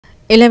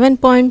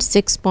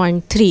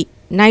11.6.3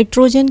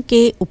 nitrogen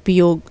के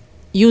उपयोग,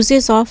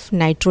 uses of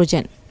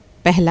nitrogen.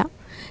 पहला,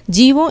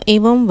 जीवों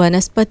एवं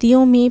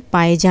वनस्पतियों में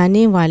पाए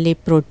जाने वाले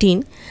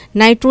प्रोटीन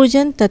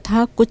नाइट्रोजन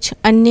तथा कुछ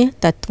अन्य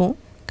तत्वों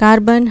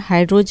कार्बन,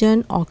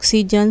 हाइड्रोजन,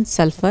 ऑक्सीजन,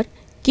 सल्फर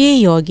के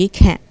यौगिक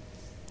हैं।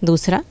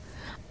 दूसरा,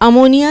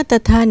 अमोनिया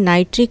तथा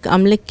नाइट्रिक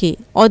अम्ल के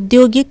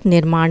औद्योगिक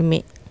निर्माण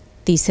में।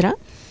 तीसरा,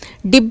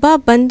 डिब्बा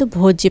बंद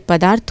भोज्य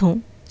पदार्थों,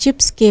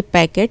 चिप्स के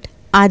पैकेट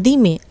आदि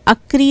में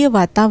अक्रिय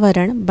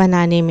वातावरण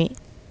बनाने में।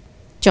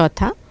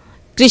 चौथा,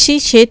 कृषि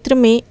क्षेत्र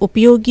में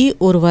उपयोगी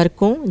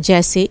उर्वरकों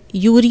जैसे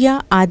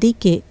यूरिया आदि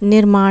के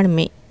निर्माण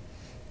में।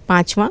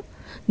 पांचवा,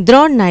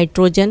 द्रव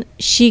नाइट्रोजन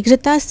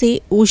शीघ्रता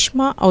से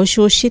ऊष्मा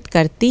अवशोषित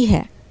करती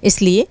है,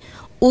 इसलिए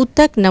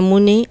ऊतक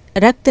नमूने,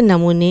 रक्त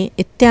नमूने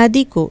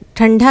इत्यादि को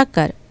ठंडा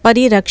कर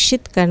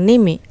परिरक्षित करने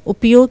में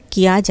उपयोग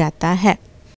किया जाता है।